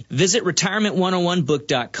copy. Visit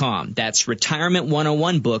retirement101book.com. That's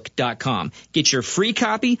retirement101book.com. Get your free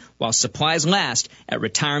copy while supplies last at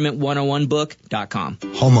retirement101book.com.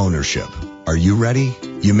 Home ownership. Are you ready?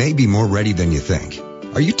 You may be more ready than you think.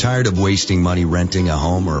 Are you tired of wasting money renting a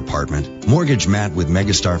home or apartment? Mortgage Matt with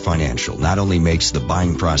Megastar Financial not only makes the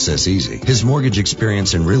buying process easy, his mortgage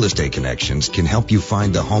experience and real estate connections can help you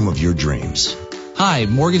find the home of your dreams. Hi,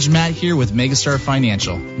 Mortgage Matt here with Megastar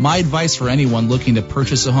Financial. My advice for anyone looking to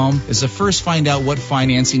purchase a home is to first find out what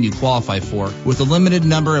financing you qualify for. With a limited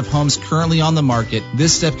number of homes currently on the market,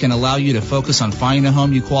 this step can allow you to focus on finding a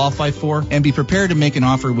home you qualify for and be prepared to make an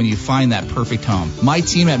offer when you find that perfect home. My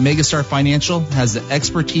team at Megastar Financial has the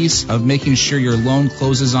expertise of making sure your loan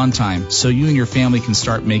closes on time so you and your family can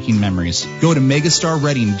start making memories. Go to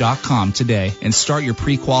megastarredding.com today and start your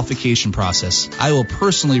pre-qualification process. I will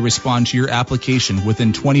personally respond to your application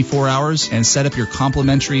within 24 hours and set up your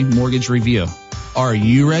complimentary mortgage review. Are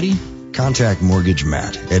you ready? Contact Mortgage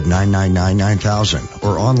Matt at 999-9000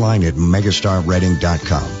 or online at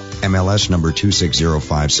megastarredding.com. MLS number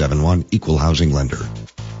 260571, Equal Housing Lender.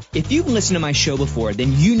 If you've listened to my show before,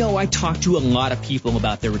 then you know I talk to a lot of people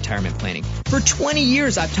about their retirement planning. For 20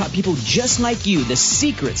 years, I've taught people just like you the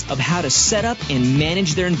secrets of how to set up and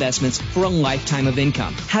manage their investments for a lifetime of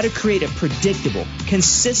income, how to create a predictable,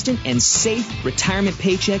 consistent, and safe retirement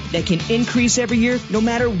paycheck that can increase every year no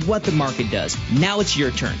matter what the market does. Now it's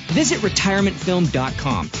your turn. Visit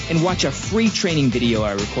retirementfilm.com and watch a free training video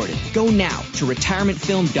I recorded. Go now to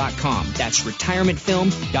retirementfilm.com. That's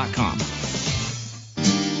retirementfilm.com.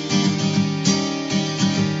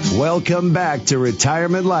 Welcome back to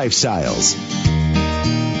Retirement Lifestyles.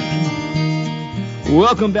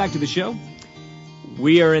 Welcome back to the show.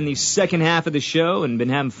 We are in the second half of the show and been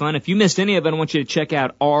having fun. If you missed any of it, I want you to check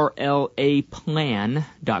out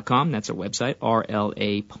rlaplan.com. That's our website,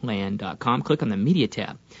 rlaplan.com. Click on the media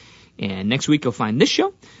tab. And next week you'll find this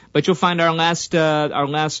show, but you'll find our last,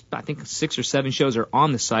 I think 6 or 7 shows are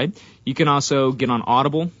on the site. You can also get on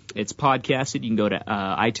Audible. It's podcasted. You can go to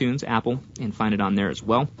iTunes, Apple, and find it on there as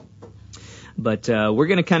well. But we're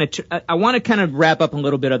going to I want to kind of wrap up a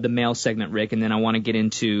little bit of the mail segment, Rick, and then I want to get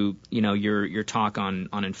into, your talk on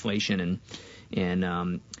inflation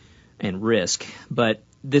and risk. But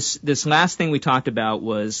this last thing we talked about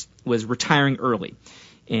was retiring early.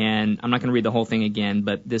 And I'm not going to read the whole thing again,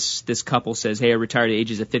 but this couple says, hey, I retired at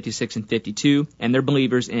ages of 56 and 52, and they're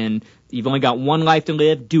believers in you've only got one life to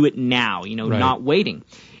live, do it now, right. Not waiting.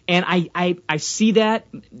 And I see that.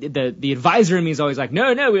 The advisor in me is always like, no,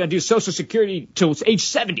 we're going to do Social Security till age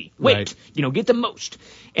 70. Wait, right. Get the most.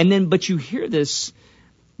 And then, but you hear this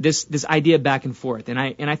idea back and forth. And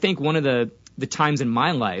I think one of the times in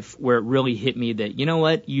my life where it really hit me that, you know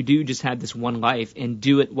what, you do just have this one life and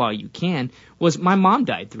do it while you can was my mom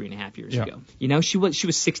died 3.5 years ago. She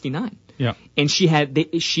was 69. Yeah. And she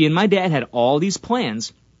and my dad had all these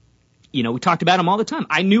plans. We talked about them all the time.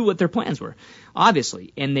 I knew what their plans were,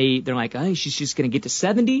 obviously. And they're like, oh, she's just going to get to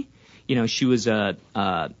 70. She was an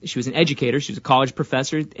educator. She was a college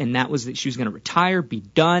professor, and that was that she was going to retire, be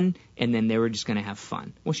done, and then they were just going to have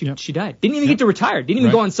fun. Well, she died. Didn't even get to retire. Didn't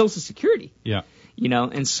even go on Social Security. Yeah.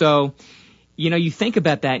 And so, you think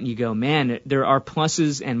about that and you go, man, there are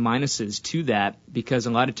pluses and minuses to that because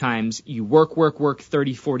a lot of times you work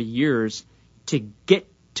 30, 40 years to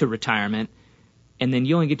get to retirement, and then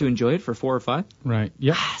you only get to enjoy it for 4 or 5. Right.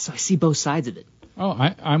 Yeah. So I see both sides of it. Oh,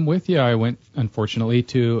 I'm with you. I went, unfortunately,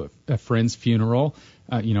 to a friend's funeral,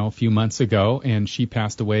 a few months ago, and she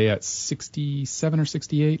passed away at 67 or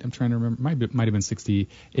 68. I'm trying to remember. Might have been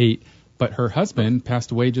 68. But her husband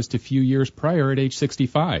passed away just a few years prior at age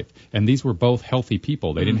 65. And these were both healthy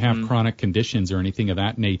people. They didn't have chronic conditions or anything of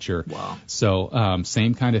that nature. Wow. So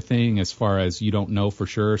same kind of thing as far as you don't know for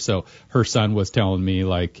sure. So her son was telling me,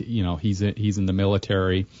 like, he's in the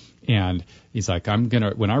military. And he's like,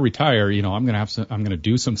 when I retire, I'm going to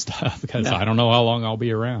do some stuff because I don't know how long I'll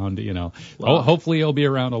be around, Wow. Hopefully he'll be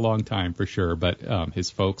around a long time for sure. But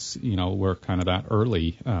his folks, were kind of that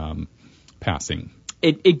early passing.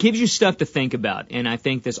 It gives you stuff to think about, and I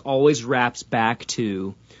think this always wraps back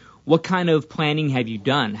to what kind of planning have you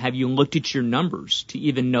done? Have you looked at your numbers to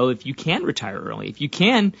even know if you can retire early? If you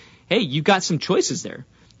can, hey, you've got some choices there.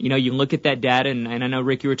 You look at that data, and I know,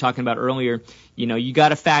 Rick, you were talking about earlier, you got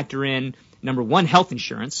to factor in, number one, health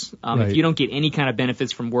insurance. Right. If you don't get any kind of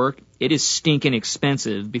benefits from work, it is stinking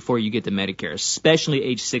expensive before you get to Medicare, especially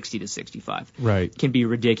age 60 to 65. Right. It can be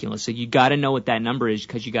ridiculous. So you got to know what that number is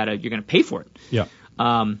because you're going to pay for it. Yeah.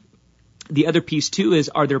 The other piece too is,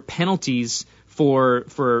 are there penalties for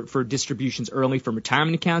distributions early from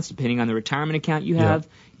retirement accounts, depending on the retirement account you have?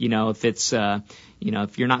 Yeah. If it's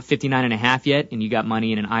if you're not 59 and a half yet and you got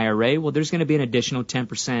money in an IRA, well, there's going to be an additional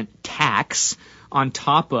 10% tax on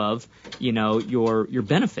top of your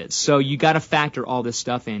benefits. So you got to factor all this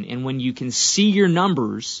stuff in, and when you can see your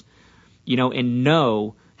numbers, and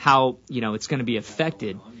know how it's going to be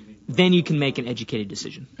affected, then you can make an educated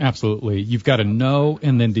decision. Absolutely. You've got to know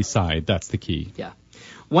and then decide. That's the key. Yeah.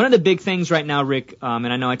 One of the big things right now, Rick, and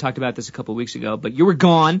I know I talked about this a couple of weeks ago, but you were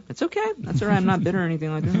gone. That's okay. That's all right. I'm not bitter or anything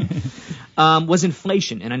like that. Was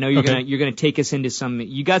inflation, and I know you're gonna take us into some.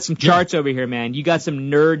 You got some charts over here, man. You got some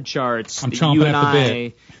nerd charts. I'm chomping you and at the I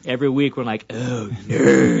bit. every week we're like, oh,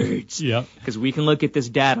 nerds. Yeah. Because we can look at this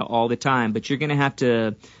data all the time, but you're gonna have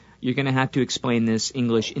to explain this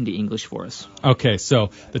English into English for us. Okay,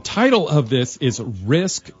 so the title of this is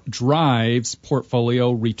Risk Drives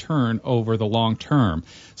Portfolio Return Over the Long Term.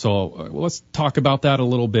 So let's talk about that a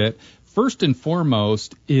little bit. First and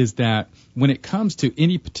foremost is that when it comes to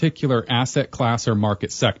any particular asset class or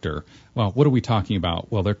market sector, well, what are we talking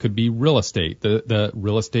about? Well, there could be real estate, the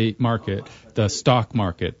real estate market, the stock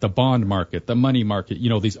market, the bond market, the money market,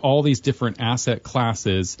 all these different asset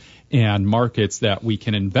classes and markets that we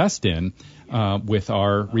can invest in with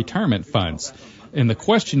our retirement funds. And the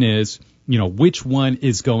question is, which one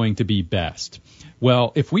is going to be best?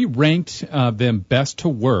 Well, if we ranked them best to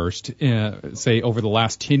worst, say over the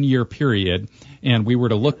last 10-year period, and we were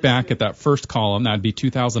to look back at that first column, that'd be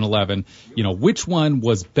 2011, which one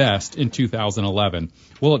was best in 2011?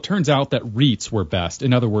 Well, it turns out that REITs were best.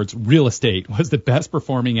 In other words, real estate was the best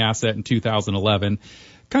performing asset in 2011.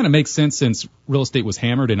 Kind of makes sense since real estate was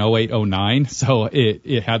hammered in 08, 09, so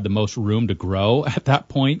it had the most room to grow at that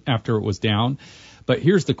point after it was down. But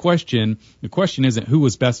here's the question. The question isn't who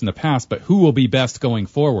was best in the past, but who will be best going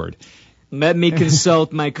forward. Let me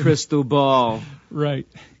consult my crystal ball. Right.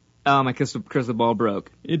 Oh, my crystal ball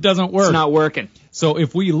broke. It doesn't work. It's not working. So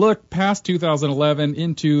if we look past 2011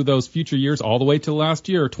 into those future years, all the way to last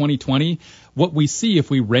year, 2020, what we see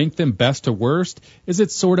if we rank them best to worst is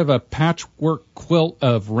it's sort of a patchwork quilt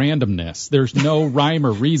of randomness. There's no rhyme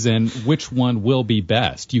or reason which one will be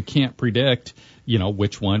best. You can't predict,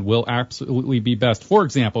 which one will absolutely be best. For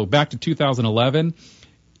example, back to 2011,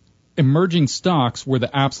 emerging stocks were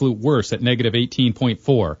the absolute worst at negative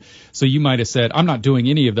 18.4. So you might have said, I'm not doing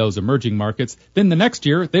any of those emerging markets. Then the next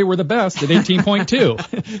year, they were the best at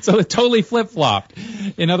 18.2. So it totally flip-flopped.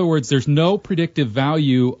 In other words, there's no predictive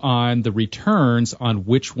value on the returns on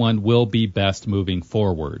which one will be best moving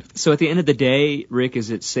forward. So at the end of the day, Rick, is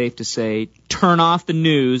it safe to say, turn off the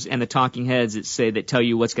news and the talking heads that tell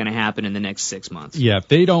you what's going to happen in the next 6 months? Yeah,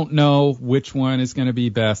 they don't know which one is going to be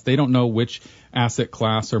best. They don't know which asset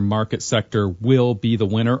class or market sector will be the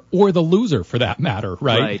winner or the loser for that matter,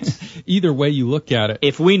 right? Either way you look at it.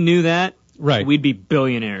 If we knew that, right, we'd be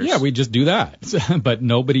billionaires. Yeah, we'd just do that. But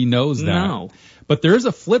nobody knows that. No. But there is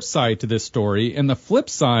a flip side to this story, and the flip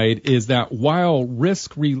side is that while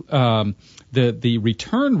the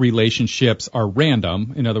return relationships are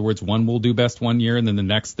random, in other words, one will do best one year and then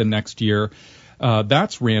the next year,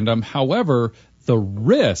 that's random. However, the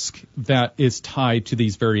risk that is tied to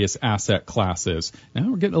these various asset classes. Now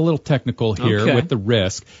we're getting a little technical here with the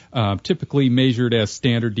risk, typically measured as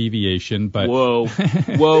standard deviation. But whoa.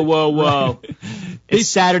 It's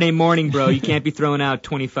Saturday morning, bro. You can't be throwing out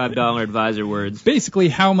 $25 advisor words. Basically,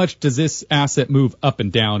 how much does this asset move up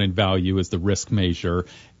and down in value is the risk measure.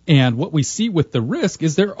 And what we see with the risk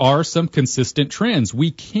is there are some consistent trends.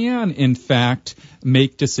 We can, in fact,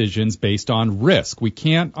 make decisions based on risk. We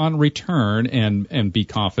can't on return and be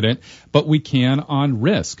confident, but we can on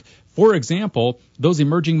risk. For example, those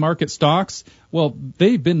emerging market stocks, well,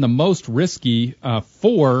 they've been the most risky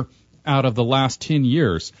 4 out of the last 10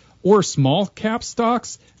 years. Or small cap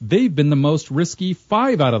stocks, they've been the most risky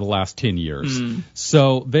 5 out of the last 10 years.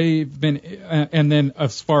 So they've been, and then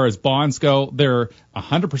as far as bonds go, they're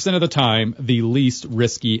 100% of the time the least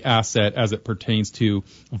risky asset as it pertains to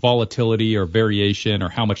volatility or variation or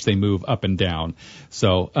how much they move up and down.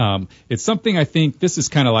 So it's something I think this is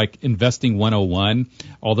kind of like investing 101.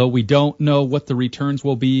 Although we don't know what the returns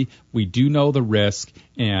will be, we do know the risk.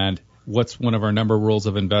 And what's one of our number rules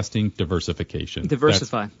of investing? Diversification.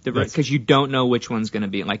 Diversify. Because you don't know which one's going to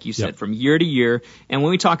be, like you said, from year to year. And when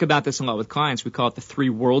we talk about this a lot with clients, we call it the 3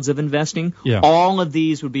 worlds of investing. All of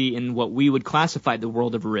these would be in what we would classify the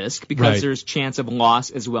world of risk because there's chance of loss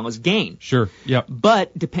as well as gain. Sure. Yep.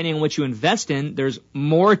 But depending on what you invest in, there's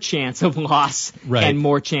more chance of loss and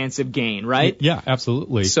more chance of gain, right? Yeah,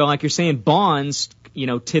 absolutely. So like you're saying, bonds,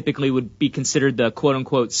 typically would be considered the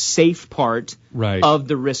quote-unquote safe part of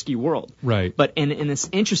the risky world. Right. But and it's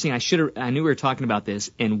interesting. I knew we were talking about this.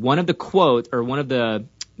 And one of the quotes or one of the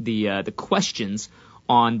questions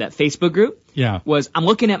on that Facebook group was, I'm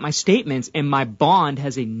looking at my statements and my bond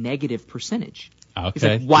has a negative percentage. Okay. He's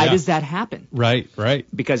like, why does that happen? Right.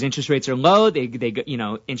 Because interest rates are low. They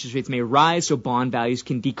interest rates may rise, so bond values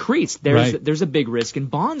can decrease. There's a big risk in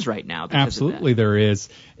bonds right now. Absolutely, there is,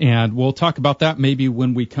 and we'll talk about that maybe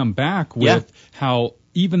when we come back with how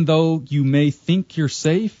even though you may think you're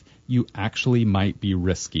safe, you actually might be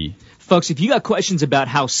risky. Folks, if you got questions about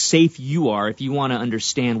how safe you are, if you want to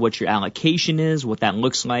understand what your allocation is, what that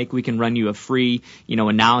looks like, we can run you a free,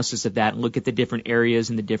 analysis of that and look at the different areas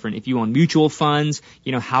and the different, if you own mutual funds,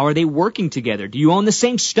 how are they working together? Do you own the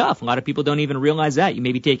same stuff? A lot of people don't even realize that. You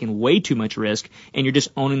may be taking way too much risk and you're just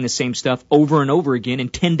owning the same stuff over and over again in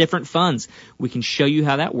 10 different funds. We can show you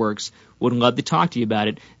how that works. Would love to talk to you about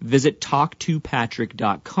it. Visit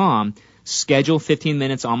talktopatrick.com. Schedule 15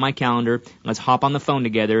 minutes on my calendar. Let's hop on the phone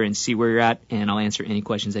together and see where you're at, and I'll answer any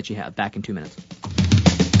questions that you have. Back in 2 minutes.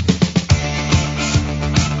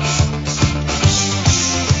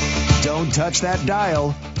 Don't touch that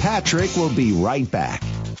dial. Patrick will be right back.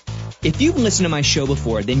 If you've listened to my show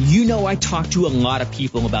before, then you know I talk to a lot of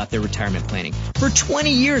people about their retirement planning. For 20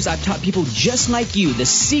 years, I've taught people just like you the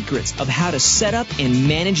secrets of how to set up and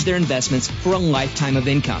manage their investments for a lifetime of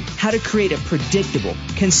income. How to create a predictable,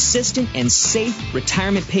 consistent, and safe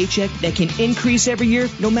retirement paycheck that can increase every year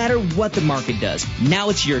no matter what the market does. Now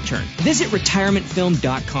it's your turn. Visit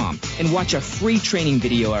retirementfilm.com and watch a free training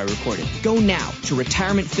video I recorded. Go now to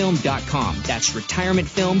retirementfilm.com. That's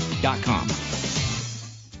retirementfilm.com.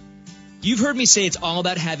 You've heard me say it's all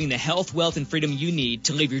about having the health, wealth, and freedom you need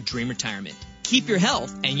to live your dream retirement. Keep your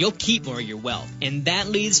health, and you'll keep more of your wealth. And that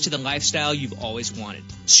leads to the lifestyle you've always wanted.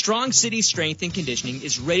 Strong City Strength and Conditioning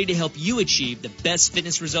is ready to help you achieve the best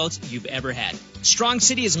fitness results you've ever had. Strong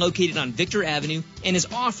City is located on Victor Avenue and is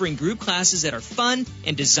offering group classes that are fun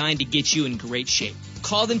and designed to get you in great shape.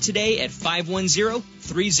 Call them today at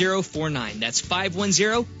 510-3049. That's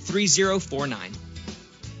 510-3049.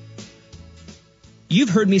 You've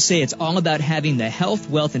heard me say it's all about having the health,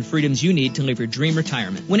 wealth, and freedoms you need to live your dream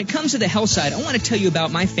retirement. When it comes to the health side, I want to tell you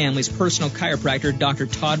about my family's personal chiropractor, Dr.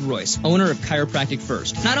 Todd Royce, owner of Chiropractic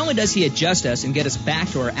First. Not only does he adjust us and get us back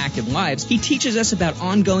to our active lives, he teaches us about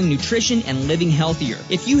ongoing nutrition and living healthier.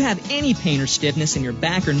 If you have any pain or stiffness in your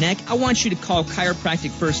back or neck, I want you to call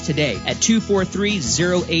Chiropractic First today at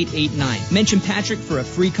 243-0889. Mention Patrick for a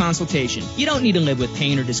free consultation. You don't need to live with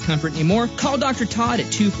pain or discomfort anymore. Call Dr. Todd at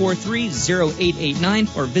 243-0889.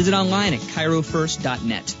 Or visit online at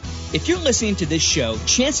chirofirst.net. If you're listening to this show,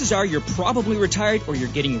 chances are you're probably retired or you're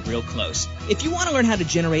getting real close. If you want to learn how to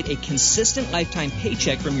generate a consistent lifetime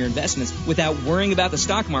paycheck from your investments without worrying about the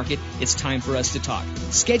stock market, it's time for us to talk.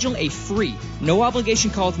 Schedule a free,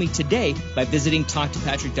 no-obligation call with me today by visiting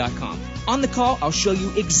talktopatrick.com. On the call, I'll show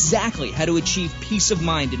you exactly how to achieve peace of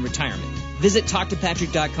mind in retirement. Visit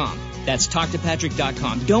talktopatrick.com. That's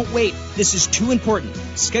talktopatrick.com. Don't wait. This is too important.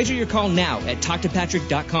 Schedule your call now at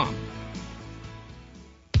talktopatrick.com.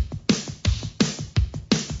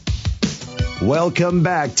 Welcome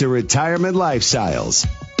back to Retirement Lifestyles.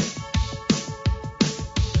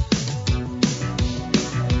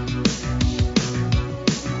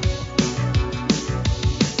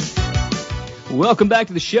 Welcome back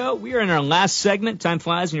to the show. We are in our last segment. Time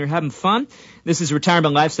flies when you're having fun. This is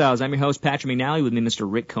Retirement Lifestyles. I'm your host, Patrick McNally, with me,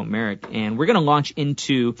 Mr. Rick Comerick. And we're going to launch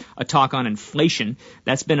into a talk on inflation.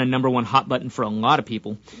 That's been a number one hot button for a lot of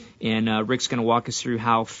people. And Rick's going to walk us through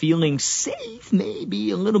how feeling safe may be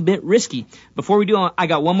a little bit risky. Before we do, I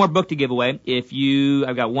got one more book to give away.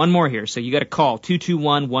 I've got one more here. So you got to call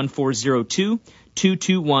 221-1402.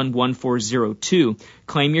 221-1402.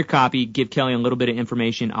 Claim your copy. Give Kelly a little bit of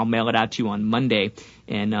information. I'll mail it out to you on Monday,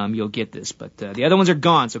 and you'll get this. But the other ones are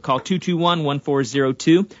gone, so call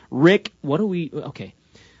 221-1402. Rick, okay,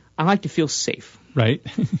 I like to feel safe. Right.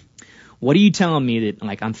 What are you telling me that,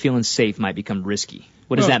 like, I'm feeling safe might become risky?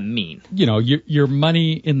 What does that mean? You know, your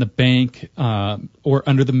money in the bank or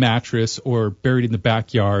under the mattress or buried in the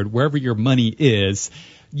backyard, wherever your money is,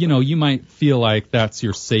 you know, you might feel like that's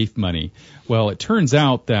your safe money. Well, it turns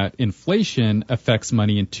out that inflation affects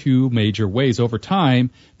money in two major ways. Over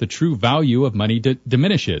time, the true value of money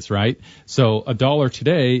diminishes, right? So $1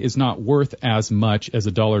 today is not worth as much as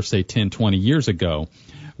 $1, say, 10, 20 years ago.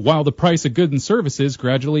 While the price of goods and services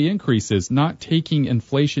gradually increases, not taking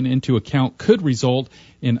inflation into account could result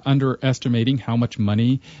in underestimating how much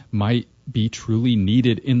money might be truly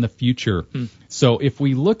needed in the future. So if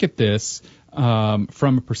we look at this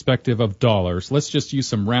from a perspective of dollars, let's just use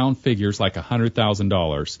some round figures like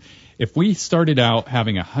 $100,000. If we started out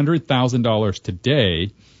having $100,000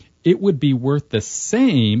 today, it would be worth the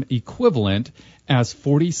same equivalent as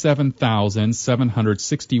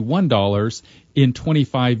 $47,761 in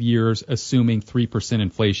 25 years, assuming 3%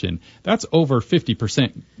 inflation. That's over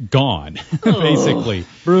 50% gone, basically.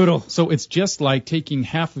 Brutal. So it's just like taking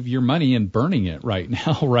half of your money and burning it right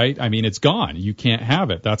now, right? I mean, it's gone. You can't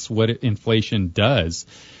have it. That's what inflation does.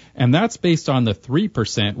 And that's based on the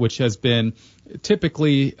 3%, which has been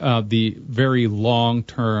typically the very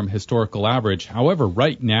long-term historical average. However,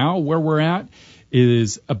 right now, where we're at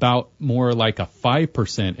is about more like a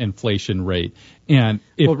 5% inflation rate. And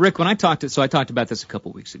well, Rick, when I talked about this a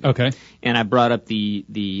couple weeks ago. Okay. And I brought up the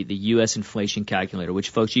U.S. inflation calculator, which,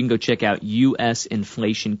 folks, you can go check out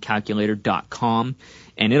usinflationcalculator.com,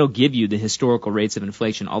 and it'll give you the historical rates of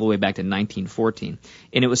inflation all the way back to 1914.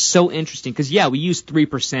 And it was so interesting because, we use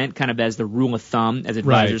 3% kind of as the rule of thumb as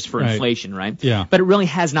advisors for inflation, right? Yeah. But it really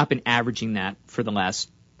has not been averaging that for the last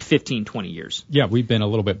 15, 20 years. Yeah, we've been a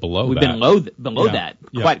little bit below that. We've been below that,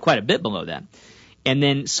 quite a bit below that. And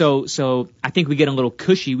then so I think we get a little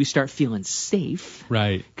cushy. We start feeling safe.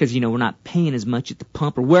 Right. Because, we're not paying as much at the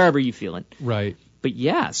pump or wherever you feel it. Right. But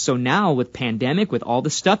so now with pandemic, with all the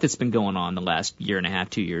stuff that's been going on the last year and a half,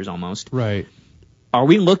 2 years almost. Right. Are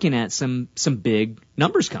we looking at some big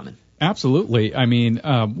numbers coming? Absolutely. I mean,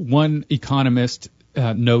 one economist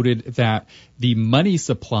noted that the money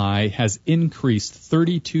supply has increased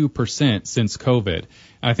 32% since COVID.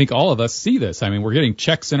 I think all of us see this. I mean, we're getting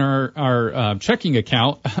checks in our checking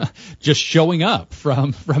account just showing up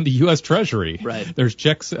from the U.S. Treasury. Right. There's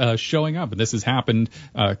checks showing up, and this has happened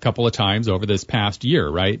a couple of times over this past year,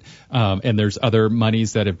 right? And there's other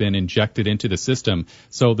monies that have been injected into the system.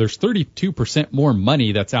 So there's 32% more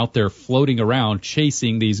money that's out there floating around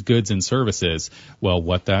chasing these goods and services. Well,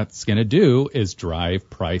 what that's going to do is drive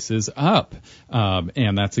prices up.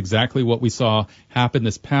 And that's exactly what we saw happen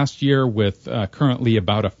this past year with currently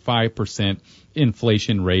about a 5%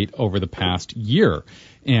 inflation rate over the past year.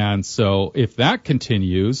 And so if that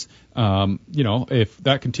continues, if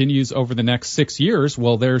that continues over the next 6 years,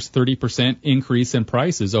 well, there's 30% increase in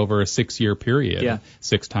prices over a 6-year period. Yeah.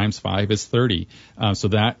 6 times 5 is 30. So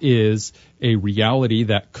that is a reality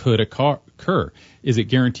that could occur. Is it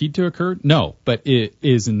guaranteed to occur? No, but it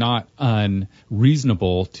is not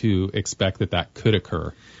unreasonable to expect that could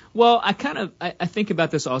occur. Well, I think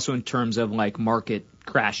about this also in terms of like market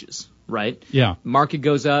crashes, right? Yeah. Market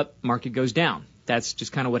goes up, market goes down. That's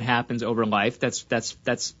just kind of what happens over life. That's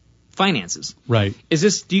finances. Right.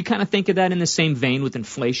 Do you kind of think of that in the same vein with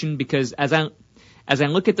inflation? Because as I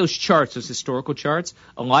look at those charts, those historical charts,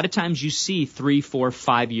 a lot of times you see 3, 4,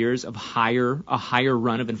 5 years of a higher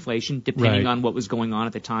run of inflation, depending on what was going on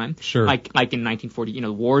at the time. Sure. Like in 1940,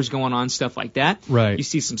 the wars going on, stuff like that. Right. You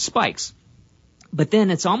see some spikes. But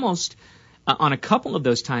then it's almost on a couple of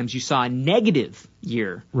those times you saw a negative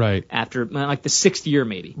year. Right. After like the 6th year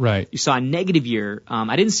maybe. Right. You saw a negative year.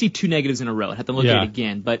 I didn't see 2 negatives in a row. I have to look at it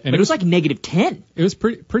again. But it was like negative 10. It was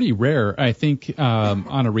pretty rare. I think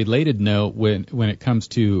on a related note, when it comes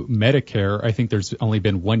to Medicare, I think there's only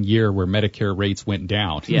been 1 year where Medicare rates went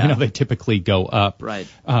down. Yeah. They typically go up. Right.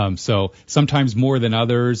 So sometimes more than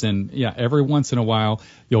others. And every once in a while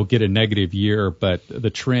you'll get a negative year, but the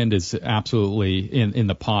trend is absolutely in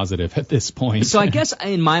the positive at this point. So I guess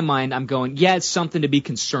in my mind I'm going, it's something to be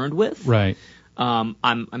concerned with. Right.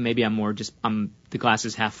 I'm more just I'm the glass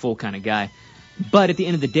is half full kind of guy. But at the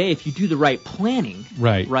end of the day, if you do the right planning,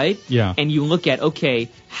 right? Yeah. And you look at, okay,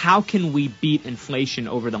 how can we beat inflation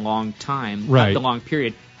over the long time, right. the long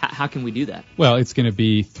period? How can we do that? Well, it's going to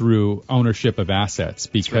be through ownership of assets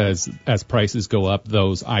because as prices go up,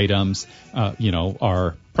 those items,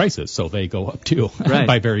 are prices, so they go up too,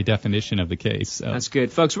 by very definition of the case. So. That's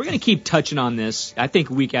good. Folks, we're going to keep touching on this, I think,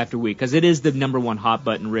 week after week, because it is the number one hot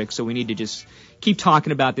button, Rick, so we need to just keep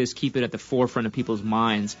talking about this, keep it at the forefront of people's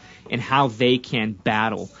minds, and how they can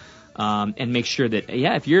battle. And make sure that,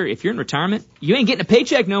 if you're in retirement, you ain't getting a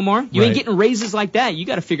paycheck no more. You ain't getting raises like that. You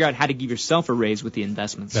got to figure out how to give yourself a raise with the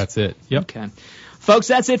investments. That's it. Yep. Okay. Folks,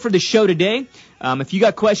 that's it for the show today. If you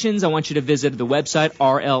got questions, I want you to visit the website,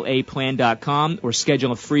 rlaplan.com, or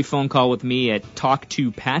schedule a free phone call with me at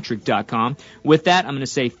talktopatrick.com. With that, I'm going to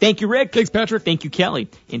say thank you, Rick. Thanks, Patrick. Thank you, Kelly.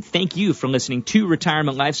 And thank you for listening to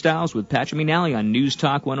Retirement Lifestyles with Patrick McNally on News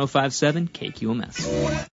Talk 105.7 KQMS.